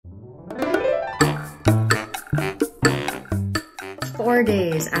4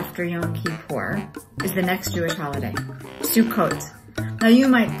 days after Yom Kippur is the next Jewish holiday, Sukkot. Now you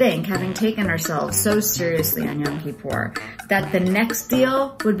might think, having taken ourselves so seriously on Yom Kippur, that the next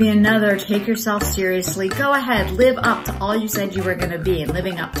deal would be another take yourself seriously, go ahead, live up to all you said you were going to be and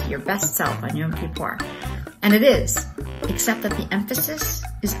living up to your best self on Yom Kippur. And it is, except that the emphasis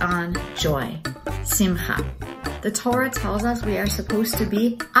is on joy, simcha. The Torah tells us we are supposed to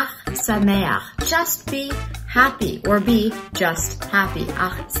be ach sameach, just be happy, or be just happy,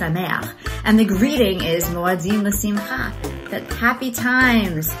 ach sameach. And the greeting is Moadim l'simcha, that happy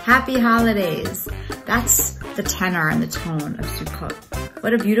times, happy holidays. That's the tenor and the tone of Sukkot.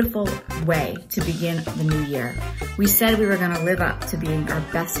 What a beautiful way to begin the new year. We said we were going to live up to being our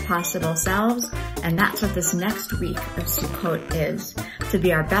best possible selves, and that's what this next week of Sukkot is, to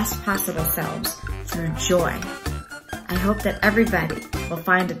be our best possible selves through joy. I hope that everybody will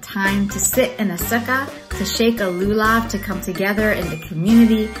find a time to sit in a sukkah, to shake a lulav, to come together in the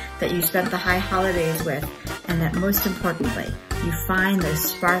community that you spent the high holidays with, and that most importantly, you find those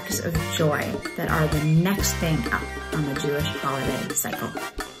sparks of joy that are the next thing up on the Jewish holiday cycle.